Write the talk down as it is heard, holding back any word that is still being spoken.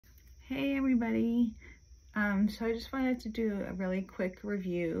Hey everybody. So I just wanted to do a really quick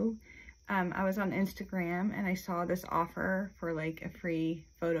review. I was on Instagram and I saw this offer for like a free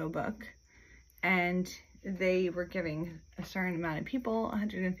photo book, and they were giving a certain amount of people a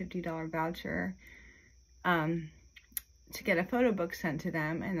 $150 voucher to get a photo book sent to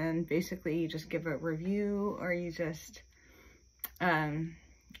them, and then basically you just give a review, or you just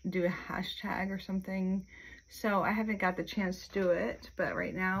do a hashtag or something. So I haven't got the chance to do it, but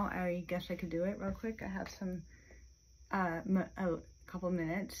right now I guess I could do it real quick. I have some a couple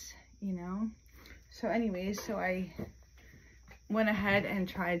minutes, you know. So anyways, so I went ahead and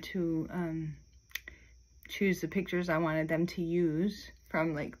tried to choose the pictures I wanted them to use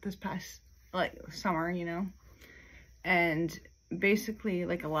from like this past summer, you know. And basically,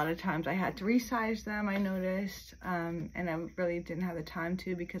 like, a lot of times I had to resize them, I noticed, and I really didn't have the time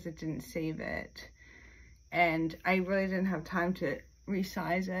to because it didn't save it. And I really didn't have time to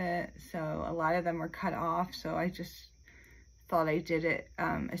resize it, so a lot of them were cut off. So I just thought I did it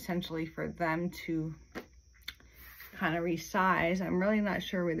essentially for them to kind of resize. I'm really not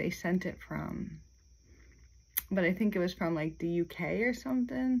sure where they sent it from, but I think it was from like the UK or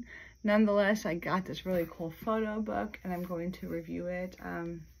something. Nonetheless, I got this really cool photo book and I'm going to review it.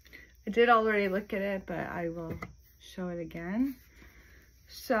 I did already look at it, but I will show it again.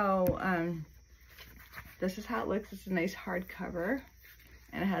 So this is how it looks. It's a nice hardcover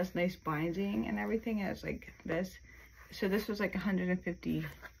and it has nice binding and everything. It's like this. So this was like $150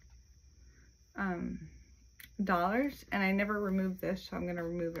 dollars, and I never removed this, so I'm gonna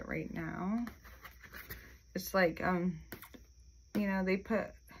remove it right now. It's like you know, they put,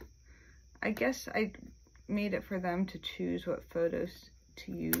 I guess I made it for them to choose what photos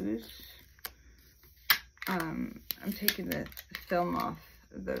to use. I'm taking the film off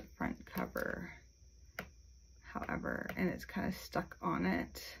the front cover, however, and it's kind of stuck on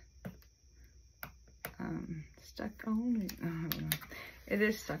it. Stuck on it. I don't know. It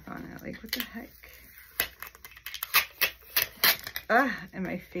is stuck on it. Like, what the heck? And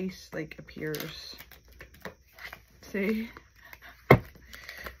my face like appears. See?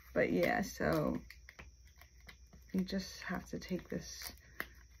 But yeah, so you just have to take this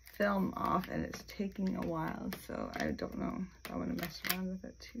film off, and it's taking a while, so I don't know if I want to mess around with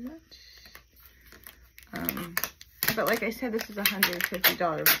it too much. But like I said, this is a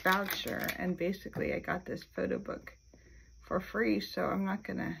 $150 voucher, and basically I got this photo book for free, so I'm not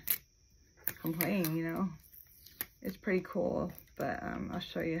gonna complain, you know. It's pretty cool, but I'll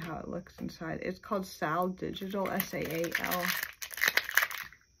show you how it looks inside. It's called Saal Digital, S-A-A-L.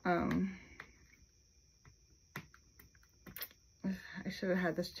 I should have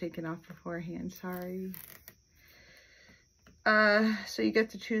had this taken off beforehand, sorry. So you get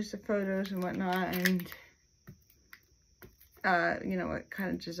to choose the photos and whatnot, and you know, what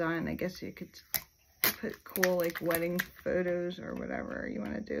kind of design. I guess you could put cool like wedding photos or whatever you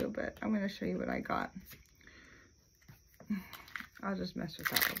want to do, but I'm going to show you what I got. I'll just mess with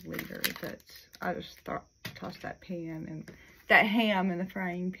that later, but I just toss that pan and that ham in the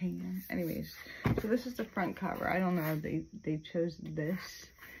frying pan. Anyways, so this is the front cover. I don't know if they chose this,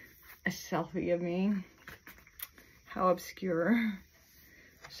 a selfie of me. How obscure.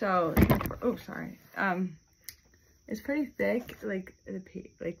 So, oh, sorry. It's pretty thick, like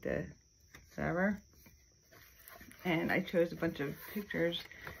the whatever. And I chose a bunch of pictures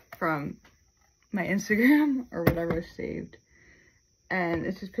from my Instagram or whatever is saved. And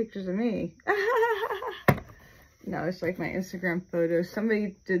it's just pictures of me. No, it's like my Instagram photos.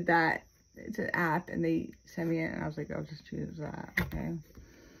 Somebody did that. It's an app, and they sent me it, and I was like, I'll just choose that. Okay.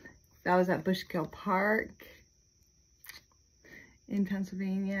 That was at Bushkill Park in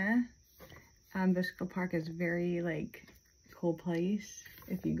Pennsylvania. Bushkill Park is a very like cool place.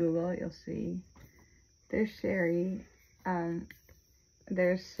 If you Google it, you'll see. There's Sherry.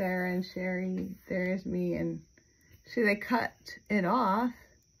 There's Sarah and Sherry. There's me, and see, they cut it off.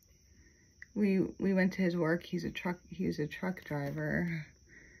 We went to his work. He's a truck driver.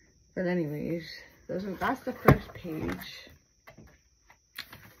 But anyways, that's the first page.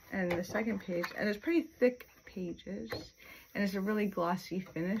 And the second page, and it's pretty thick pages, and it's a really glossy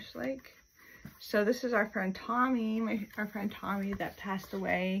finish, like. So this is our friend Tommy, our friend Tommy that passed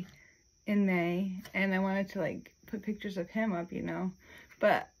away in May, and I wanted to like put pictures of him up, you know,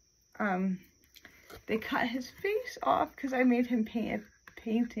 but they cut his face off because I made him paint a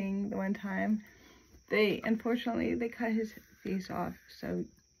painting the one time. Unfortunately, they cut his face off, so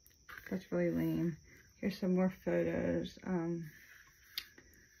that's really lame. Here's some more photos,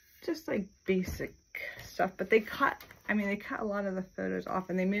 just like basic stuff, but they cut a lot of the photos off,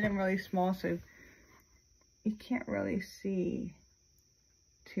 and they made them really small, so you can't really see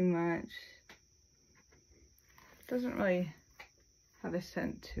too much. It doesn't really have a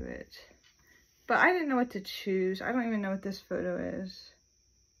scent to it. But I didn't know what to choose. I don't even know what this photo is.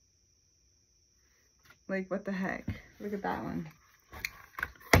 Like, what the heck? Look at that one.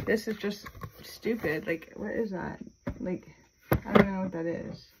 This is just stupid. Like, what is that? Like, I don't know what that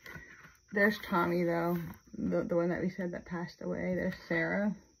is. There's Tommy, though. The one that we said that passed away. There's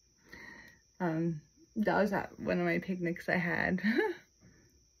Sarah. That was at one of my picnics I had.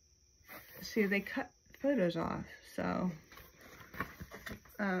 See, they cut photos off, so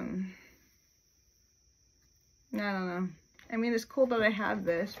I don't know. I mean, it's cool that I have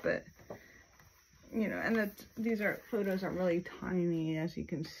this, but you know, and that these photos are really tiny, as you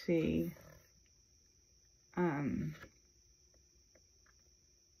can see.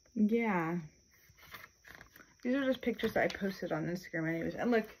 Yeah, these are just pictures that I posted on Instagram anyways.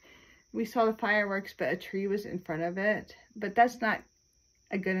 And look, we saw the fireworks, but a tree was in front of it. But that's not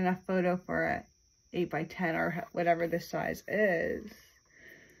a good enough photo for a 8x10 or whatever this size is.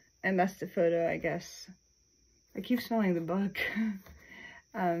 And that's the photo, I guess. I keep smelling the book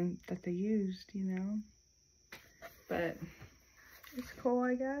that they used, you know. But it's cool,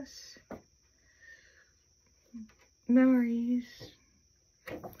 I guess. Memories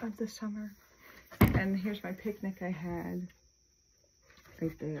of the summer. And here's my picnic I had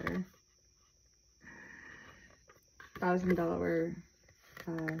right there. That was in Delaware.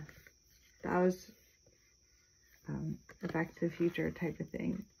 That was a Back to the Future type of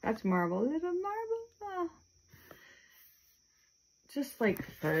thing. That's marble. Is it a marble? Oh. Just like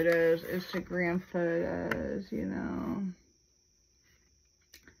photos, Instagram photos, you know.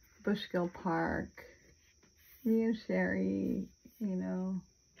 Bushkill Park. Me and Sherry, you know.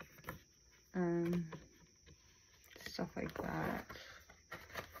 Stuff like that.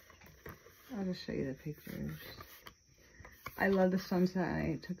 I'll just show you the pictures. I love the sunset.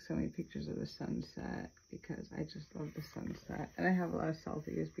 I took so many pictures of the sunset because I just love the sunset. And I have a lot of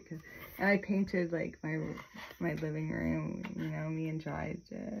selfies because, and I painted like my living room, you know, me and Jai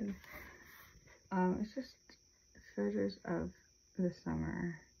did. It's just photos of the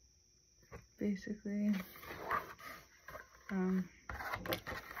summer, basically.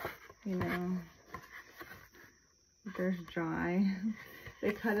 You know, there's Jai.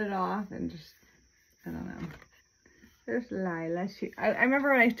 They cut it off and just, I don't know. There's Lila. I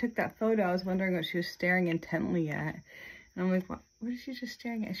remember when I took that photo, I was wondering what she was staring intently at. And I'm like, what is she just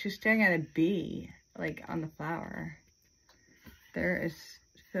staring at? She's staring at a bee, like on the flower. There is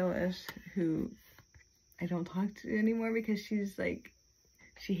Phyllis, who I don't talk to anymore because she's like,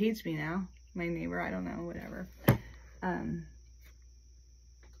 she hates me now. My neighbor, I don't know, whatever.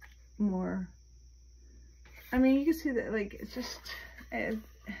 More. I mean, you can see that, like, it's just, I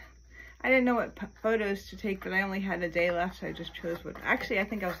didn't know what photos to take, but I only had a day left, so I just chose what. Actually, I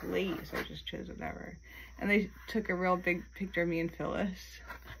think I was late, so I just chose whatever. And they took a real big picture of me and Phyllis.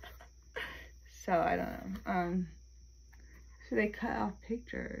 So, I don't know. So they cut off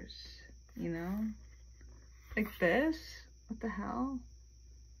pictures, you know? Like this? What the hell?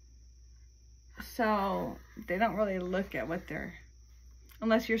 So, they don't really look at what they're,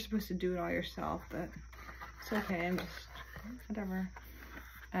 unless you're supposed to do it all yourself, but it's okay, I'm just, whatever.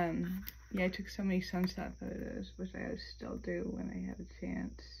 Yeah, I took so many sunset photos, which I still do when I have a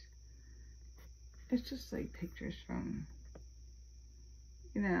chance. It's just like pictures from,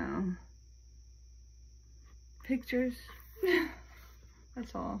 you know, pictures.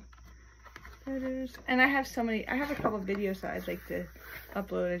 That's all. Photos. And I have so many, I have a couple of videos that I'd like to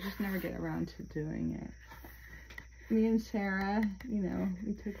upload. I just never get around to doing it. Me and Sarah, you know,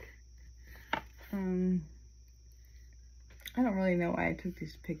 we took, I don't really know why I took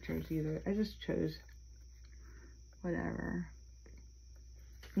these pictures either. I just chose whatever,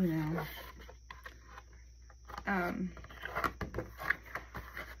 you know.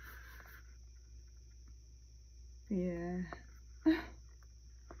 Yeah.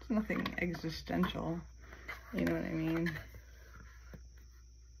 It's nothing existential, you know what I mean?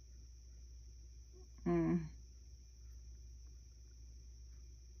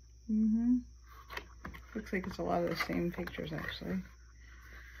 Looks like it's a lot of the same pictures, actually.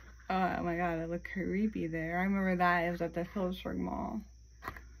 Oh my god, it looked creepy there. I remember that. It was at the Phillipsburg Mall.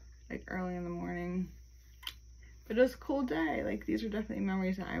 Like, early in the morning. But it was a cool day. Like, these are definitely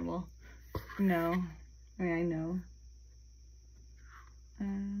memories that I will know. I mean, I know.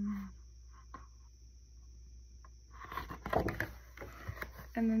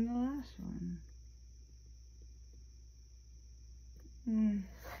 And then the last one.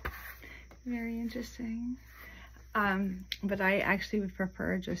 Very interesting. But I actually would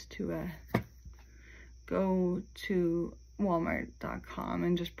prefer just to go to Walmart.com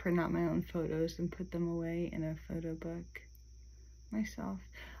and just print out my own photos and put them away in a photo book myself.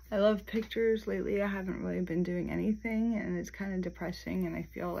 I love pictures. Lately I haven't really been doing anything, and it's kind of depressing, and I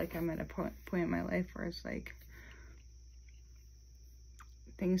feel like I'm at a point in my life where it's like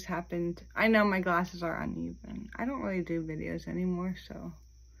things happened. I know my glasses are uneven. I don't really do videos anymore, so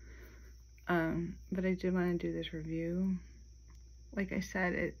but I did want to do this review. Like I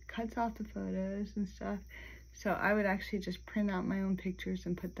said, it cuts off the photos and stuff, so I would actually just print out my own pictures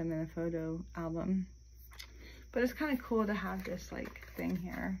and put them in a photo album. But it's kind of cool to have this like thing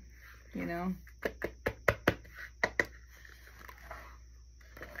here, you know.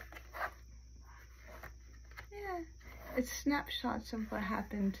 Yeah, it's snapshots of what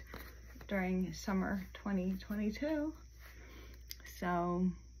happened during summer 2022.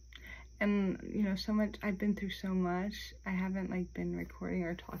 So, and you know, so much, I've been through so much. I haven't like been recording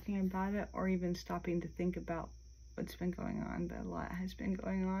or talking about it or even stopping to think about what's been going on, but a lot has been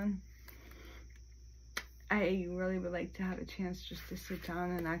going on. I really would like to have a chance just to sit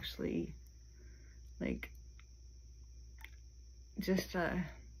down and actually, like, just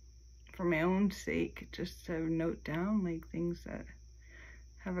for my own sake, just to note down, like, things that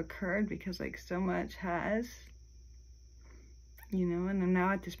have occurred, because, like, so much has, you know, and I'm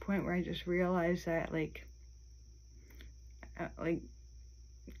now at this point where I just realize that, like,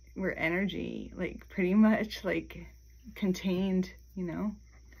 we're energy, like, pretty much, like, contained, you know,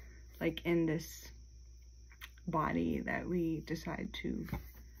 like, in this body that we decide to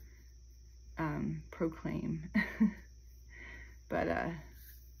proclaim. But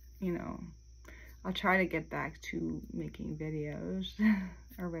you know, I'll try to get back to making videos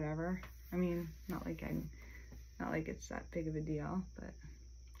or whatever. I mean, not like it's that big of a deal, but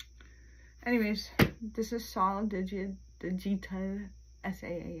anyways, this is Saal Digital,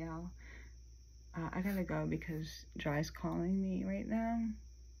 S-A-A-L. I gotta go because Dry's calling me right now,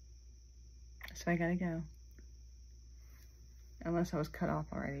 so I gotta go. Unless I was cut off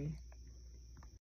already.